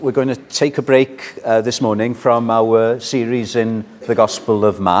We're going to take a break this morning from our series in the Gospel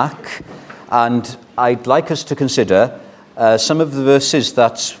of Mark, and I'd like us to consider some of the verses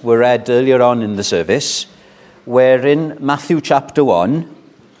that were read earlier on in the service. We're in Matthew chapter 1,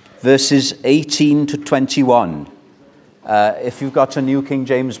 verses 18 to 21. If you've got a New King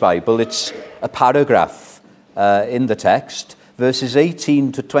James Bible, it's a paragraph in the text, verses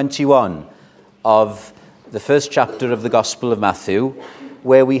 18 to 21 of the first chapter of the Gospel of Matthew,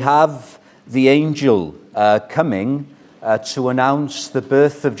 where we have the angel coming to announce the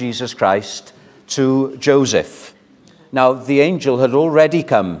birth of Jesus Christ to Joseph. Now, the angel had already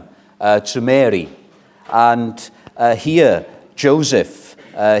come to Mary, and here Joseph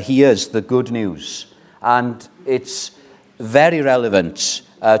hears the good news. And it's very relevant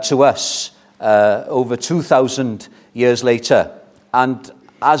to us over 2,000 years later. And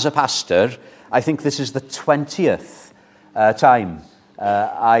as a pastor, I think this is the 20th time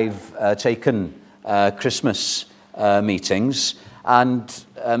I've taken Christmas meetings, and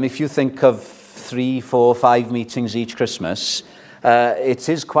if you think of 3, 4, 5 meetings each Christmas, it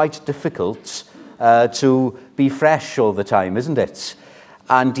is quite difficult to be fresh all the time, isn't it?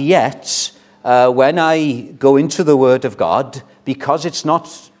 And yet, when I go into the Word of God, because it's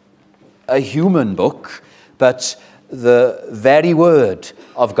not a human book, but the very Word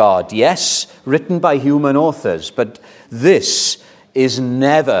of God, yes, written by human authors, but this is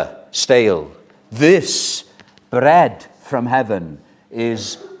never stale. This bread from heaven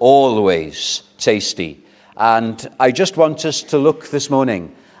is always tasty. And I just want us to look this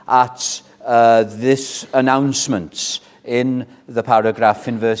morning at this announcement in the paragraph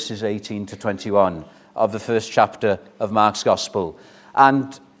in verses 18 to 21 of the first chapter of Mark's Gospel.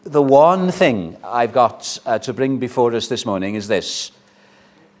 And the one thing I've got to bring before us this morning is this: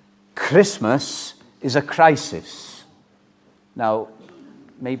 Christmas is a crisis. Now,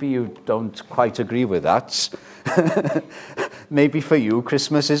 maybe you don't quite agree with that. Maybe for you,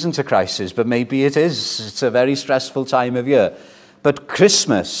 Christmas isn't a crisis, but maybe it is. It's a very stressful time of year. But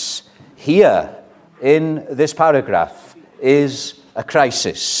Christmas, here in this paragraph, is a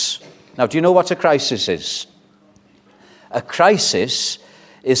crisis. Now, do you know what a crisis is? A crisis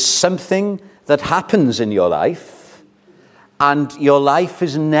is something that happens in your life, and your life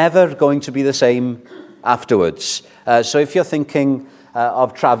is never going to be the same afterwards. So if you're thinking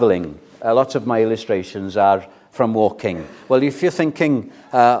of traveling, a lot of my illustrations are from walking. Well, if you're thinking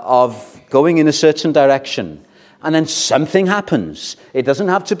of going in a certain direction and then something happens, it doesn't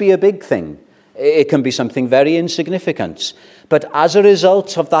have to be a big thing. It can be something very insignificant. But as a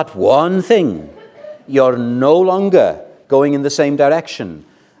result of that one thing, you're no longer going in the same direction.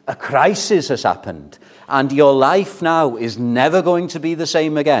 A crisis has happened, and your life now is never going to be the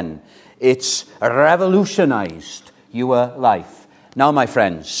same again. It's revolutionized your life. Now, my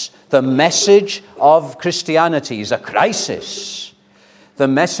friends, the message of Christianity is a crisis. The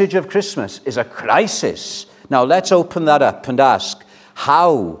message of Christmas is a crisis. Now, let's open that up and ask,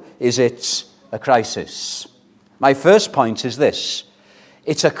 how is it a crisis? My first point is this: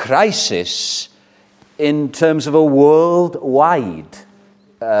 it's a crisis in terms of a worldwide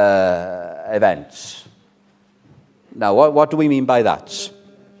event. Now, what do we mean by that?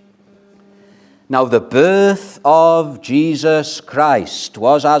 Now, the birth of Jesus Christ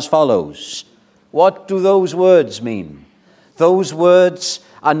was as follows. What do those words mean? Those words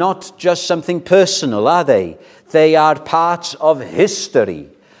are not just something personal, are they? They are part of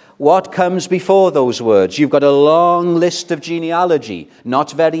history. What comes before those words? You've got a long list of genealogy,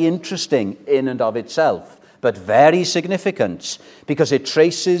 not very interesting in and of itself, but very significant, because it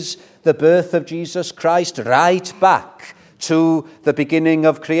traces the birth of Jesus Christ right back to the beginning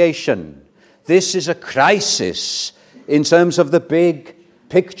of creation. This is a crisis in terms of the big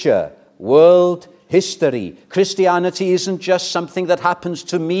picture, world history. Christianity isn't just something that happens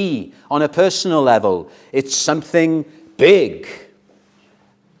to me on a personal level. It's something big.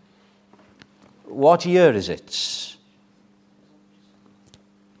 What year is it?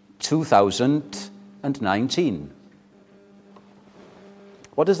 2019.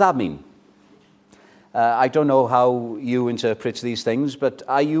 What does that mean? I don't know how you interpret these things, but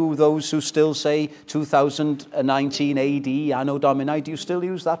are you those who still say 2019 AD, Anno Domini? Do you still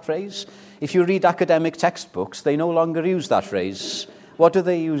use that phrase? If you read academic textbooks, they no longer use that phrase. What do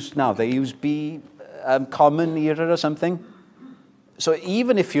they use now? They use Common Era or something? So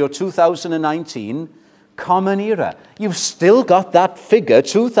even if you're 2019, Common Era, you've still got that figure,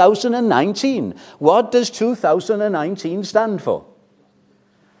 2019. What does 2019 stand for?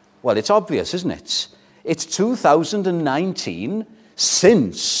 Well, it's obvious, isn't it? It's 2019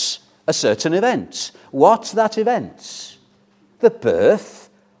 since a certain event. What's that event? The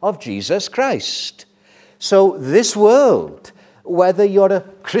birth of Jesus Christ. So this world, whether you're a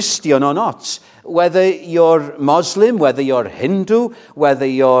Christian or not, whether you're Muslim, whether you're Hindu, whether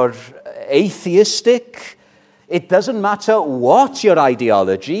you're atheistic, it doesn't matter what your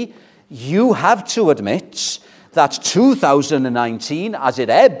ideology, you have to admit that 2019, as it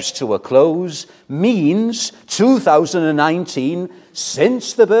ebbs to a close, means 2019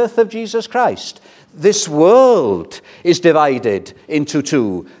 since the birth of Jesus Christ. This world is divided into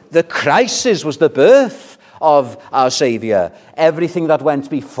two. The crisis was the birth of our Saviour. Everything that went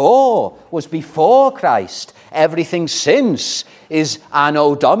before was before Christ. Everything since is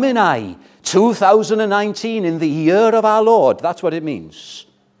Anno Domini, 2019, in the year of our Lord. That's what it means.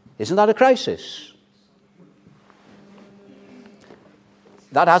 Isn't that a crisis?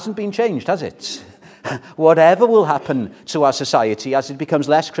 That hasn't been changed, has it? Whatever will happen to our society as it becomes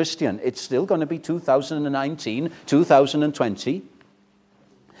less Christian, it's still going to be 2019, 2020.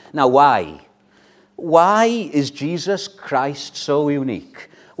 Now, why? Why is Jesus Christ so unique?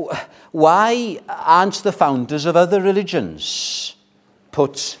 Why aren't the founders of other religions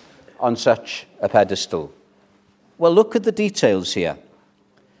put on such a pedestal? Well, look at the details here.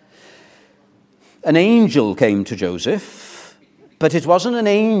 An angel came to Joseph, but it wasn't an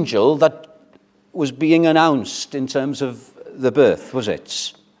angel that was being announced in terms of the birth, was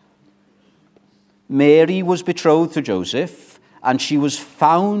it? Mary was betrothed to Joseph, and she was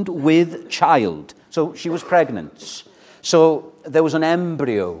found with child. So she was pregnant. So there was an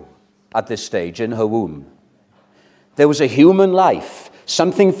embryo at this stage in her womb. There was a human life,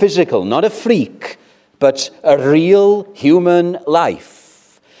 something physical, not a freak, but a real human life.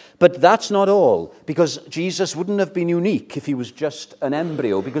 But that's not all, because Jesus wouldn't have been unique if he was just an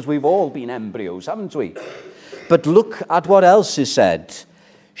embryo, because we've all been embryos, haven't we? But look at what else is said.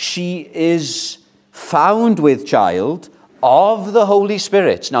 She is found with child of the Holy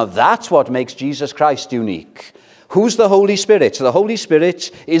Spirit. Now that's what makes Jesus Christ unique. Who's the Holy Spirit? The Holy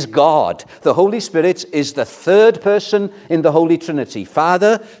Spirit is God. The Holy Spirit is the third person in the Holy Trinity,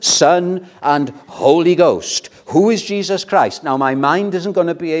 Father, Son, and Holy Ghost. Who is Jesus Christ? Now, my mind isn't going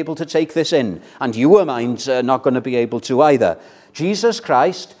to be able to take this in, and your minds are not going to be able to either. Jesus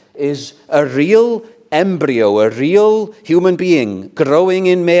Christ is a real embryo, a real human being growing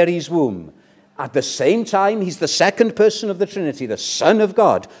in Mary's womb. At the same time, he's the second person of the Trinity, the Son of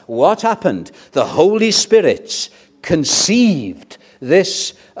God. What happened? The Holy Spirit conceived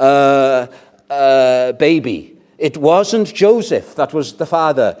this baby. It wasn't Joseph that was the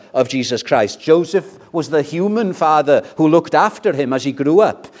father of Jesus Christ. Joseph was the human father who looked after him as he grew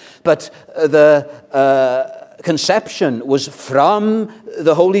up. But the conception was from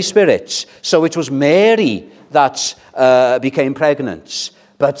the Holy Spirit. So it was Mary that became pregnant.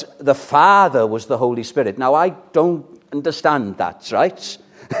 But the Father was the Holy Spirit. Now, I don't understand that, right?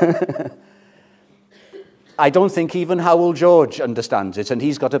 I don't think even Howell George understands it, and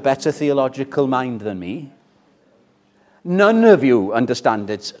he's got a better theological mind than me. None of you understand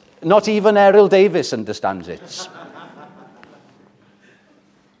it. Not even Errol Davis understands it.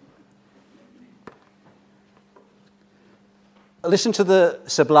 Listen to the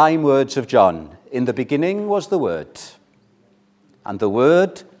sublime words of John. In the beginning was the Word, and the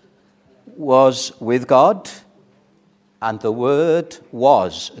Word was with God, and the Word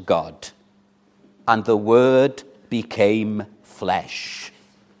was God, and the Word became flesh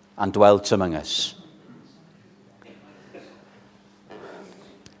and dwelt among us.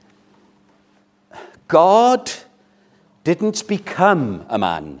 God didn't become a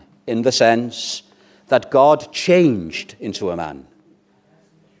man in the sense that God changed into a man.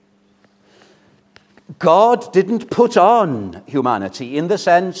 God didn't put on humanity in the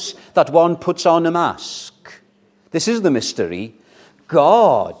sense that one puts on a mask. This is the mystery.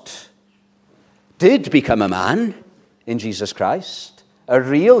 God did become a man in Jesus Christ, a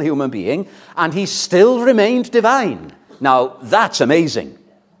real human being, and he still remained divine. Now, that's amazing.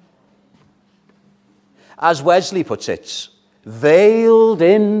 As Wesley puts it, veiled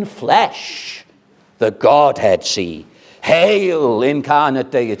in flesh, the Godhead see. Hail,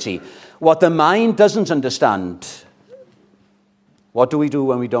 incarnate deity. What the mind doesn't understand, what do we do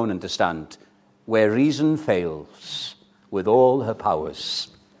when we don't understand? Where reason fails with all her powers,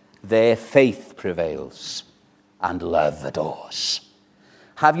 there faith prevails and love adores.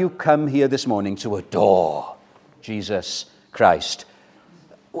 Have you come here this morning to adore Jesus Christ?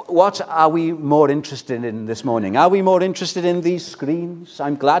 What are we more interested in this morning? Are we more interested in these screens?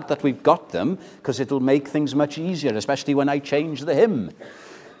 I'm glad that we've got them, because it'll make things much easier, especially when I change the hymn.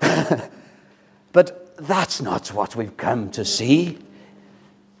 But that's not what we've come to see.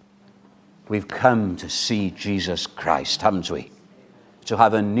 We've come to see Jesus Christ, haven't we? to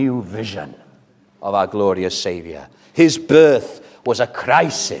have a new vision of our glorious Saviour. His birth was a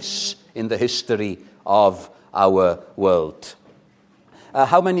crisis in the history of our world.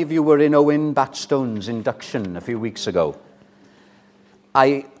 How many of you were in Owen Batstone's induction a few weeks ago?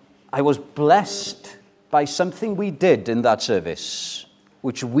 I was blessed by something we did in that service,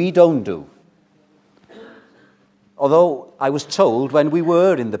 which we don't do. Although I was told when we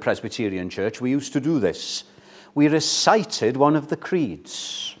were in the Presbyterian Church, we used to do this. We recited one of the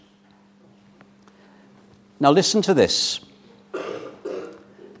creeds. Now listen to this.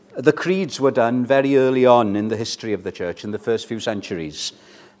 The creeds were done very early on in the history of the church, in the first few centuries.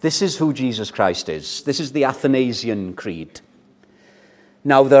 This is who Jesus Christ is. This is the Athanasian Creed.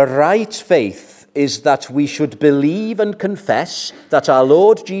 Now, the right faith is that we should believe and confess that our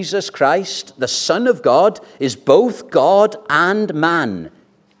Lord Jesus Christ, the Son of God, is both God and man,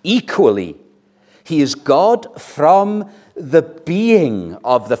 equally. He is God from the being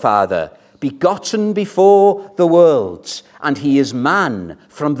of the Father, begotten before the worlds, and he is man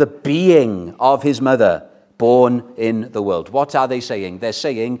from the being of his mother, born in the world. What are they saying? They're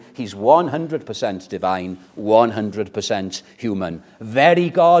saying he's 100% divine, 100% human.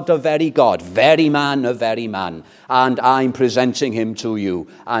 Very God of very God, very man of very man. And I'm presenting him to you,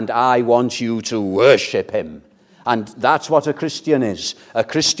 and I want you to worship him. And that's what a Christian is. A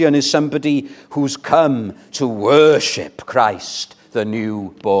Christian is somebody who's come to worship Christ, the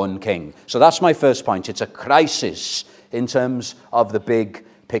newborn King. So that's my first point. It's a crisis in terms of the big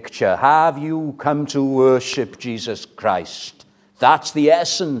picture. Have you come to worship Jesus Christ? That's the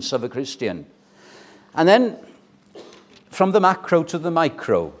essence of a Christian. And then, from the macro to the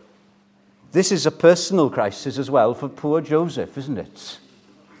micro, this is a personal crisis as well for poor Joseph, isn't it?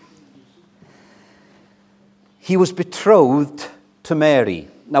 He was betrothed to Mary.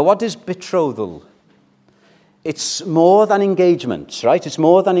 Now, what is betrothal? It's more than engagements, right? It's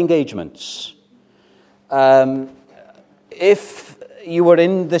more than engagements. If you were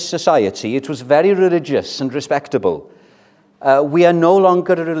in this society, it was very religious and respectable. We are no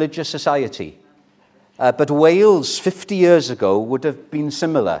longer a religious society. But Wales 50 years ago would have been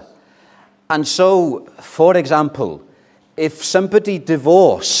similar. And so, for example, if somebody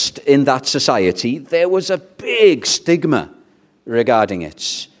divorced in that society, there was a big stigma regarding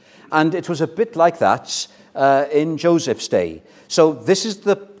it. And it was a bit like that in Joseph's day. So this is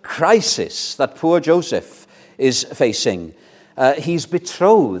the crisis that poor Joseph is facing. He's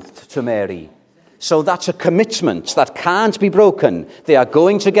betrothed to Mary. So that's a commitment that can't be broken. They are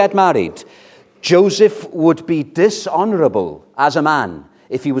going to get married. Joseph would be dishonorable as a man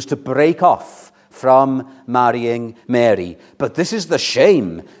if he was to break off from marrying Mary. But this is the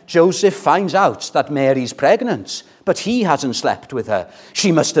shame. Joseph finds out that Mary's pregnant, but he hasn't slept with her.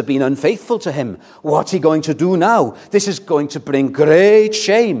 She must have been unfaithful to him. What's he going to do now? This is going to bring great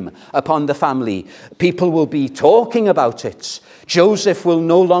shame upon the family. People will be talking about it. Joseph will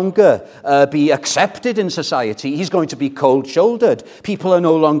no longer be accepted in society. He's going to be cold-shouldered. People are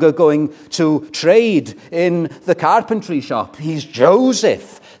no longer going to trade in the carpentry shop. He's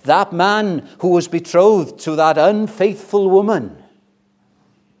Joseph, that man who was betrothed to that unfaithful woman.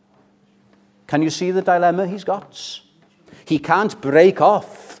 Can you see the dilemma he's got? He can't break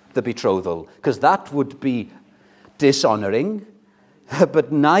off the betrothal, because that would be dishonoring,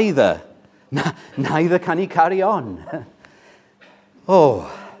 but neither can he carry on.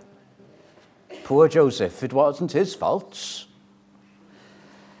 Oh, poor Joseph, it wasn't his fault.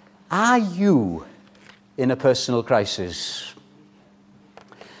 Are you in a personal crisis?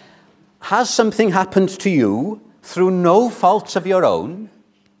 Has something happened to you through no fault of your own,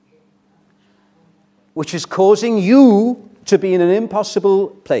 which is causing you to be in an impossible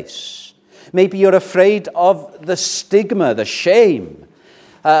place? Maybe you're afraid of the stigma, the shame.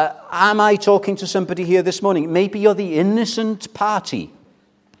 Am I talking to somebody here this morning? Maybe you're the innocent party.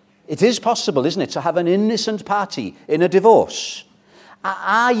 It is possible, isn't it, to have an innocent party in a divorce?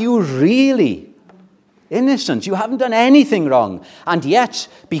 Are you really innocent? You haven't done anything wrong. And yet,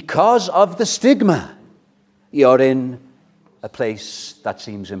 because of the stigma, you're in a place that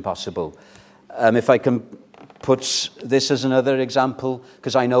seems impossible. If I can put this as another example,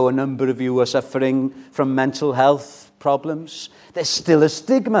 because I know a number of you are suffering from mental health problems. There's still a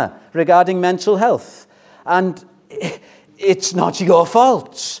stigma regarding mental health. And it's not your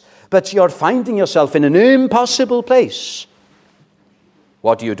fault, but you're finding yourself in an impossible place.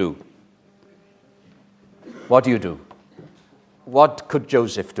 What do you do? What do you do? What could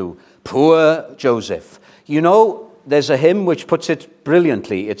Joseph do? Poor Joseph. You know, there's a hymn which puts it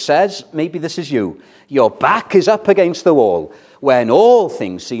brilliantly. It says, maybe this is you, your back is up against the wall when all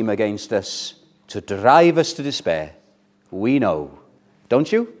things seem against us to drive us to despair. We know don't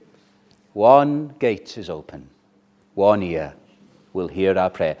you? One gate is open. One ear will hear our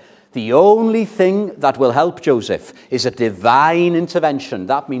prayer. The only thing that will help Joseph is a divine intervention.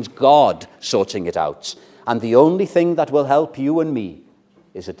 That means God sorting it out. And the only thing that will help you and me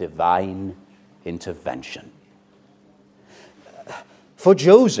is a divine intervention. For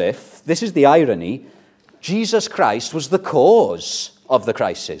Joseph, this is the irony, Jesus Christ was the cause of the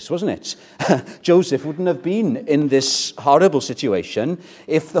crisis, wasn't it? Joseph wouldn't have been in this horrible situation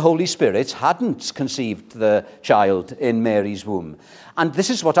if the Holy Spirit hadn't conceived the child in Mary's womb. And this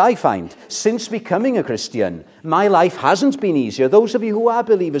is what I find. Since becoming a Christian, my life hasn't been easier. Those of you who are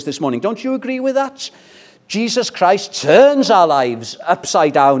believers this morning, don't you agree with that? Jesus Christ turns our lives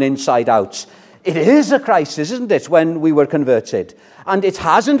upside down, inside out. It is a crisis, isn't it, when we were converted? And it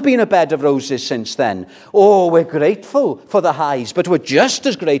hasn't been a bed of roses since then. Oh, we're grateful for the highs, but we're just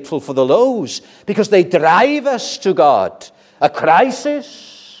as grateful for the lows because they drive us to God. A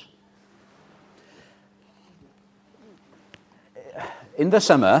crisis. In the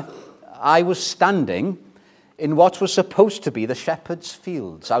summer, I was standing in what was supposed to be the shepherds'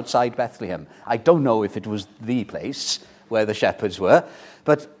 fields outside Bethlehem. I don't know if it was the place where the shepherds were,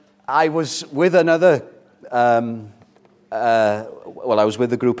 but I was with another I was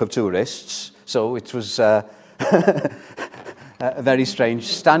with a group of tourists, so it was very strange,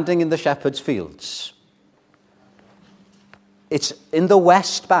 standing in the shepherd's fields. It's in the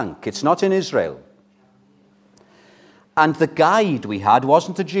West Bank, it's not in Israel. And the guide we had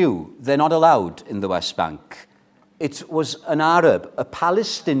wasn't a Jew. They're not allowed in the West Bank. It was an Arab, a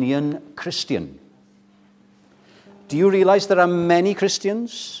Palestinian Christian. Do you realize there are many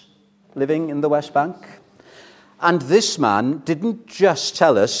Christians living in the West Bank? And this man didn't just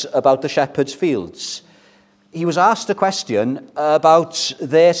tell us about the shepherd's fields. He was asked a question about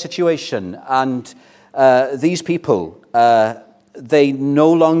their situation. And these people, they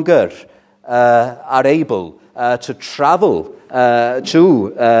no longer are able to travel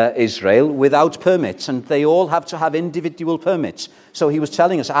to Israel without permits. And they all have to have individual permits. So he was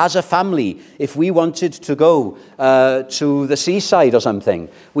telling us, as a family, if we wanted to go to the seaside or something,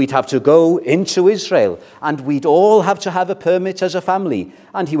 we'd have to go into Israel, and we'd all have to have a permit as a family.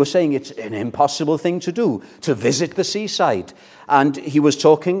 And he was saying it's an impossible thing to do, to visit the seaside. And he was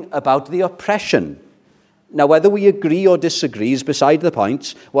talking about the oppression. Now, whether we agree or disagree is beside the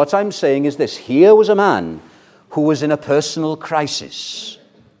point. What I'm saying is this. Here was a man who was in a personal crisis.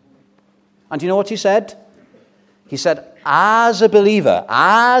 And you know what he said? He said, as a believer,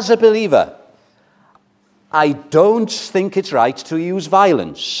 I don't think it's right to use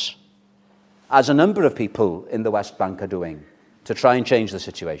violence, as a number of people in the West Bank are doing, to try and change the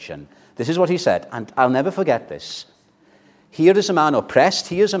situation. This is what he said, and I'll never forget this. Here is a man oppressed.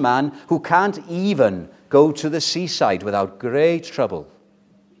 He is a man who can't even go to the seaside without great trouble.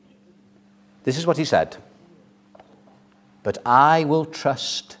 This is what he said. But I will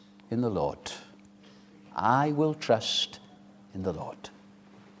trust in the Lord. I will trust in the Lord.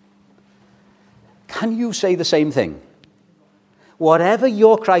 Can you say the same thing? Whatever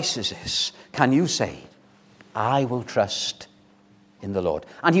your crisis is, can you say, I will trust in the Lord?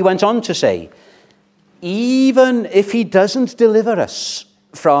 And he went on to say, even if he doesn't deliver us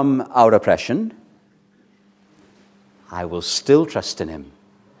from our oppression, I will still trust in him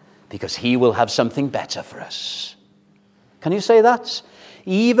because he will have something better for us. Can you say that?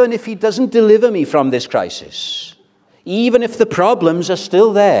 Even if he doesn't deliver me from this crisis, even if the problems are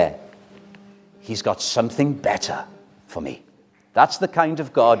still there, he's got something better for me. That's the kind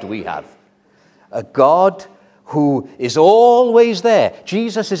of God we have. A God who is always there.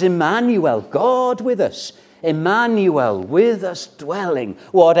 Jesus is Emmanuel, God with us. Emmanuel, with us dwelling.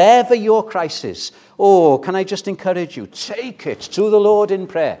 Whatever your crisis, can I just encourage you, take it to the Lord in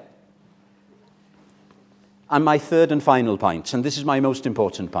prayer. And my third and final point, and this is my most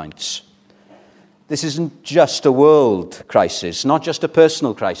important point. This isn't just a world crisis, not just a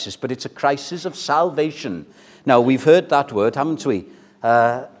personal crisis, but it's a crisis of salvation. Now, we've heard that word, haven't we?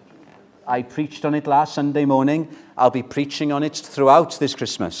 I preached on it last Sunday morning. I'll be preaching on it throughout this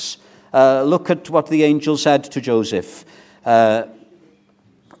Christmas. Look at what the angel said to Joseph.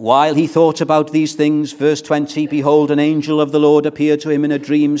 While he thought about these things, verse 20, behold, an angel of the Lord appeared to him in a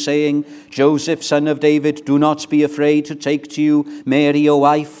dream, saying, Joseph, son of David, do not be afraid to take to you Mary, your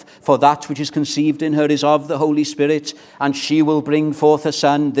wife, for that which is conceived in her is of the Holy Spirit, and she will bring forth a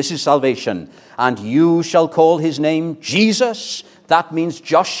son. This is salvation. And you shall call his name Jesus. That means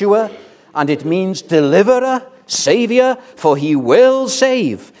Joshua, and it means deliverer, Savior, for he will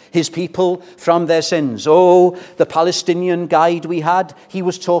save his people from their sins. The Palestinian guide we had, he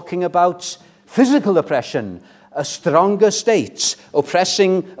was talking about physical oppression, a stronger state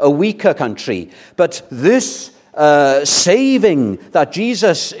oppressing a weaker country. But this saving that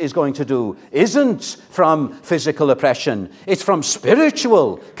Jesus is going to do isn't from physical oppression. It's from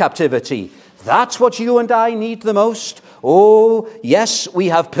spiritual captivity. That's what you and I need the most. Oh, yes, we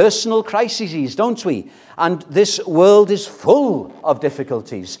have personal crises, don't we? And this world is full of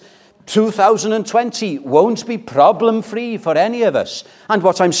difficulties. 2020 won't be problem-free for any of us. And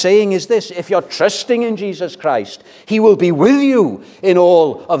what I'm saying is this: if you're trusting in Jesus Christ, he will be with you in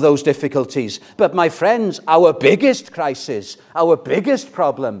all of those difficulties. But my friends, our biggest crisis, our biggest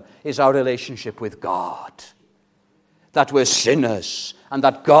problem is our relationship with God. That we're sinners and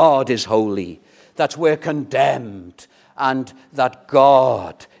that God is holy, that we're condemned, and that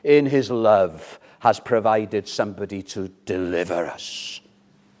God, in his love, has provided somebody to deliver us.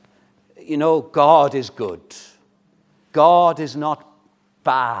 You know, God is good. God is not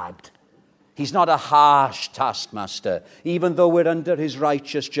bad. He's not a harsh taskmaster, even though we're under his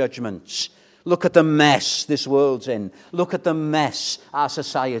righteous judgments. Look at the mess this world's in. Look at the mess our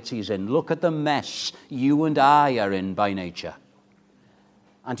society's in. Look at the mess you and I are in by nature.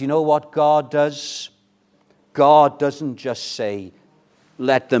 And you know what God does? God doesn't just say,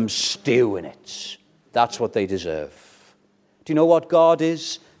 let them stew in it. That's what they deserve. Do you know what God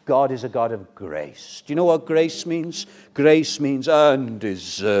is? God is a God of grace. Do you know what grace means? Grace means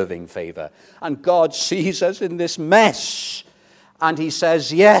undeserving favor. And God sees us in this mess. And he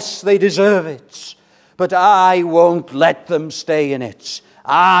says, yes, they deserve it. But I won't let them stay in it.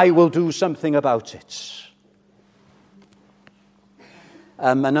 I will do something about it.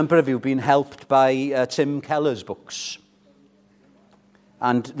 A number of you have been helped by Tim Keller's books.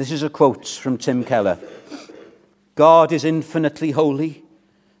 And this is a quote from Tim Keller. God is infinitely holy,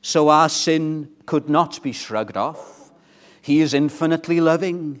 so our sin could not be shrugged off. He is infinitely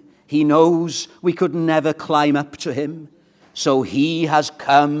loving. He knows we could never climb up to him, so he has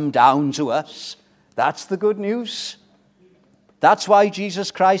come down to us. That's the good news. That's why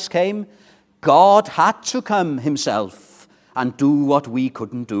Jesus Christ came. God had to come himself and do what we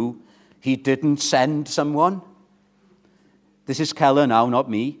couldn't do. He didn't send someone. This is Keller now, not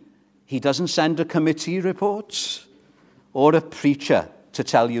me. He doesn't send a committee report or a preacher to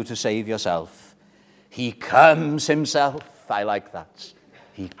tell you to save yourself. He comes himself. I like that.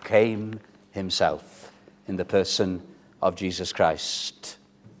 He came himself in the person of Jesus Christ.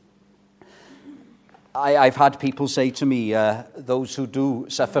 I've had people say to me, those who do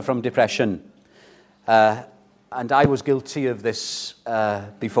suffer from depression, and I was guilty of this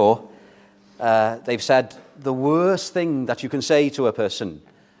before, they've said the worst thing that you can say to a person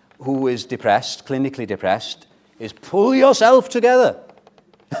who is depressed, clinically depressed, is pull yourself together.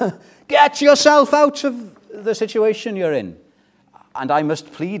 Get yourself out of the situation you're in. And I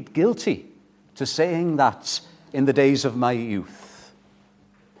must plead guilty to saying that in the days of my youth.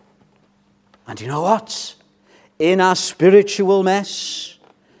 And you know what? In our spiritual mess,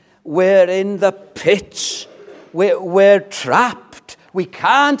 we're in the pit. We're trapped. We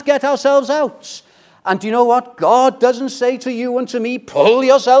can't get ourselves out. And do you know what? God doesn't say to you and to me, pull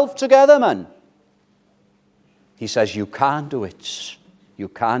yourself together, man. He says, you can't do it. You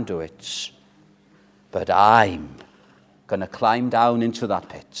can't do it. But I'm going to climb down into that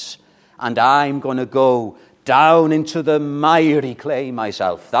pit. And I'm going to go down into the miry clay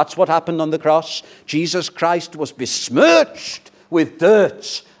myself. That's what happened on the cross. Jesus Christ was besmirched with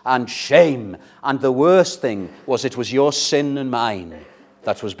dirt and shame. And the worst thing was it was your sin and mine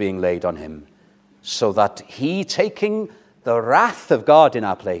that was being laid on him. So that he, taking the wrath of God in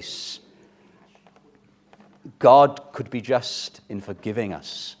our place, God could be just in forgiving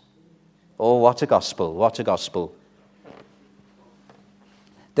us. Oh, what a gospel, what a gospel.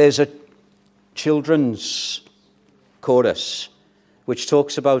 There's a children's chorus which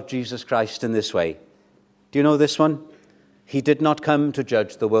talks about Jesus Christ in this way. Do you know this one? He did not come to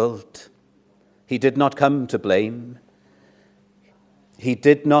judge the world. He did not come to blame. He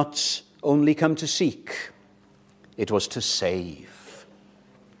did not only come to seek. It was to save.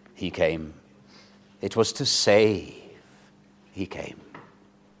 He came. It was to save. He came.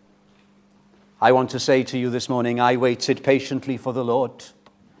 I want to say to you this morning, I waited patiently for the Lord.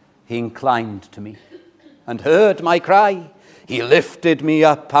 He inclined to me and heard my cry. He lifted me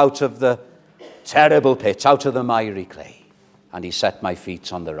up out of the terrible pit, out of the miry clay, and he set my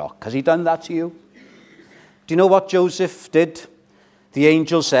feet on the rock. Has he done that to you? Do you know what Joseph did? The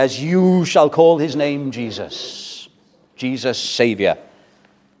angel says, you shall call his name Jesus. Jesus, Savior.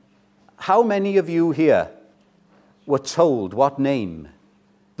 How many of you here were told what name,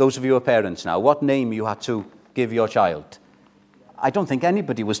 those of you who are parents now, what name you had to give your child? I don't think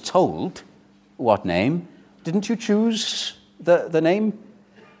anybody was told what name. Didn't you choose the name?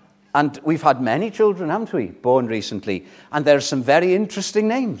 And we've had many children, haven't we, born recently? And there are some very interesting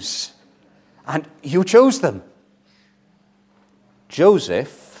names. And you chose them.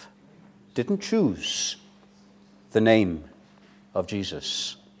 Joseph didn't choose the name of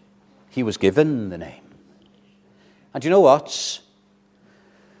Jesus. He was given the name. And you know what?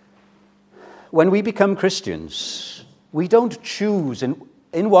 When we become Christians, we don't choose,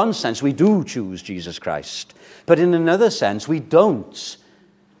 in one sense, we do choose Jesus Christ. But in another sense, we don't.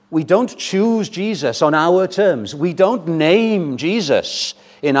 We don't choose Jesus on our terms. We don't name Jesus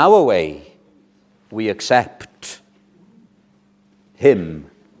in our way. We accept him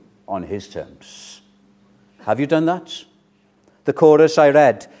on his terms. Have you done that? The chorus I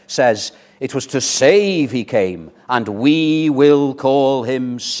read says, "It was to save he came, and we will call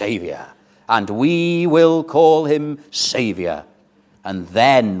him Savior. And we will call him Savior. And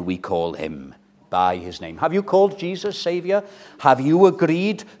then we call him by his name." Have you called Jesus Savior? Have you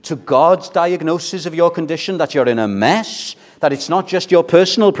agreed to God's diagnosis of your condition, that you're in a mess, that it's not just your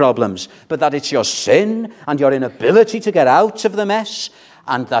personal problems, but that it's your sin and your inability to get out of the mess,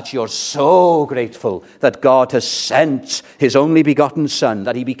 and that you're so grateful that God has sent his only begotten Son,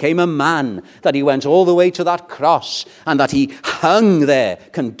 that he became a man, that he went all the way to that cross, and that he hung there,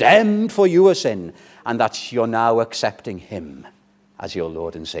 condemned for your sin, and that you're now accepting him as your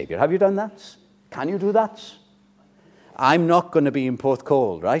Lord and Savior? Have you done that? Can you do that? I'm not going to be in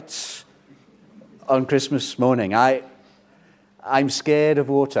Porthcawl, right, on Christmas morning. I'm scared of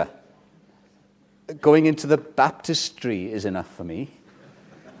water. Going into the baptistry is enough for me.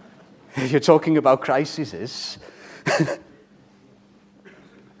 If you're talking about crises. Do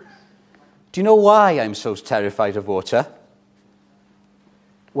you know why I'm so terrified of water?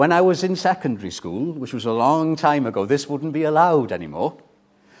 When I was in secondary school, which was a long time ago, this wouldn't be allowed anymore.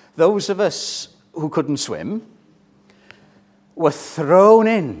 Those of us who couldn't swim were thrown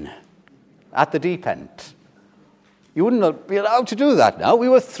in at the deep end. You wouldn't be allowed to do that now. We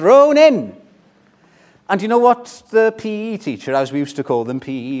were thrown in. And you know what the PE teacher, as we used to call them,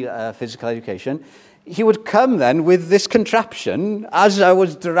 PE, physical education, he would come then with this contraption as I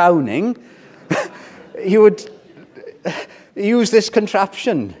was drowning. He would use this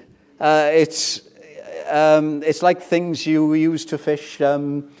contraption. It's like things you use to fish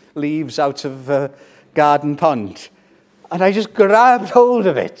leaves out of a garden pond. And I just grabbed hold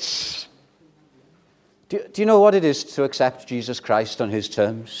of it. Do you know what it is to accept Jesus Christ on his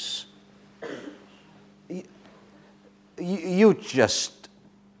terms? You just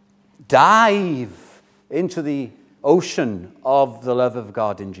dive into the ocean of the love of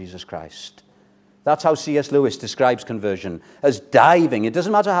God in Jesus Christ. That's how C.S. Lewis describes conversion, as diving. It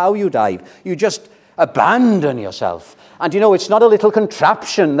doesn't matter how you dive. You just abandon yourself. And you know, it's not a little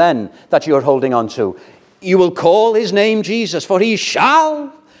contraption then that you're holding on to. You will call his name Jesus, for he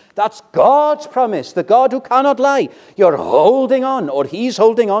shall. That's God's promise, the God who cannot lie. You're holding on, or he's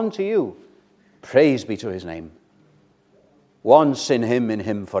holding on to you. Praise be to his name. Once in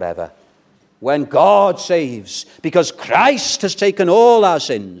him forever. When God saves, because Christ has taken all our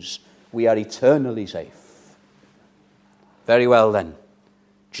sins, we are eternally safe. Very well then.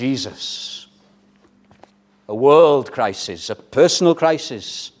 Jesus. A world crisis, a personal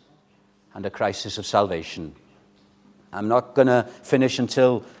crisis, and a crisis of salvation. I'm not going to finish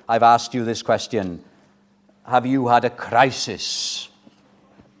until I've asked you this question. Have you had a crisis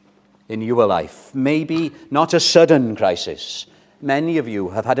in your life? Maybe not a sudden crisis. Many of you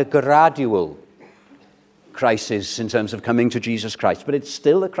have had a gradual crisis in terms of coming to Jesus Christ, but it's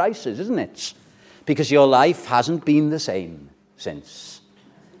still a crisis, isn't it? Because your life hasn't been the same since.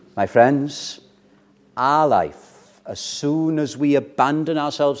 My friends, our life, as soon as we abandon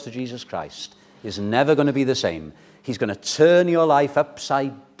ourselves to Jesus Christ, is never going to be the same. He's going to turn your life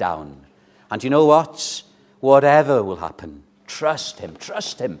upside down. And you know what? Whatever will happen, trust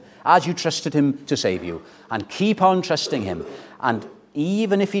him as you trusted him to save you, and keep on trusting him. And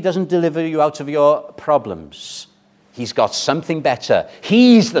even if he doesn't deliver you out of your problems, he's got something better.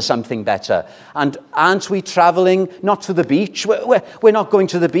 He's the something better. And aren't we traveling not to the beach? We're not going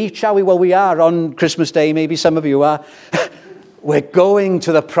to the beach, are we? Well, we are on Christmas Day. Maybe some of you are. We're going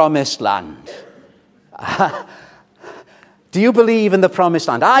to the promised land. Do you believe in the promised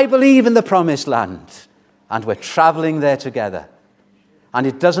land? I believe in the promised land. And we're traveling there together. And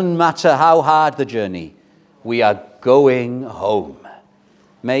it doesn't matter how hard the journey, we are going home.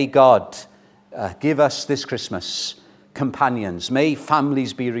 May God give us this Christmas companions. May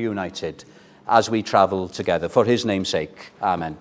families be reunited as we travel together. For his name's sake, amen.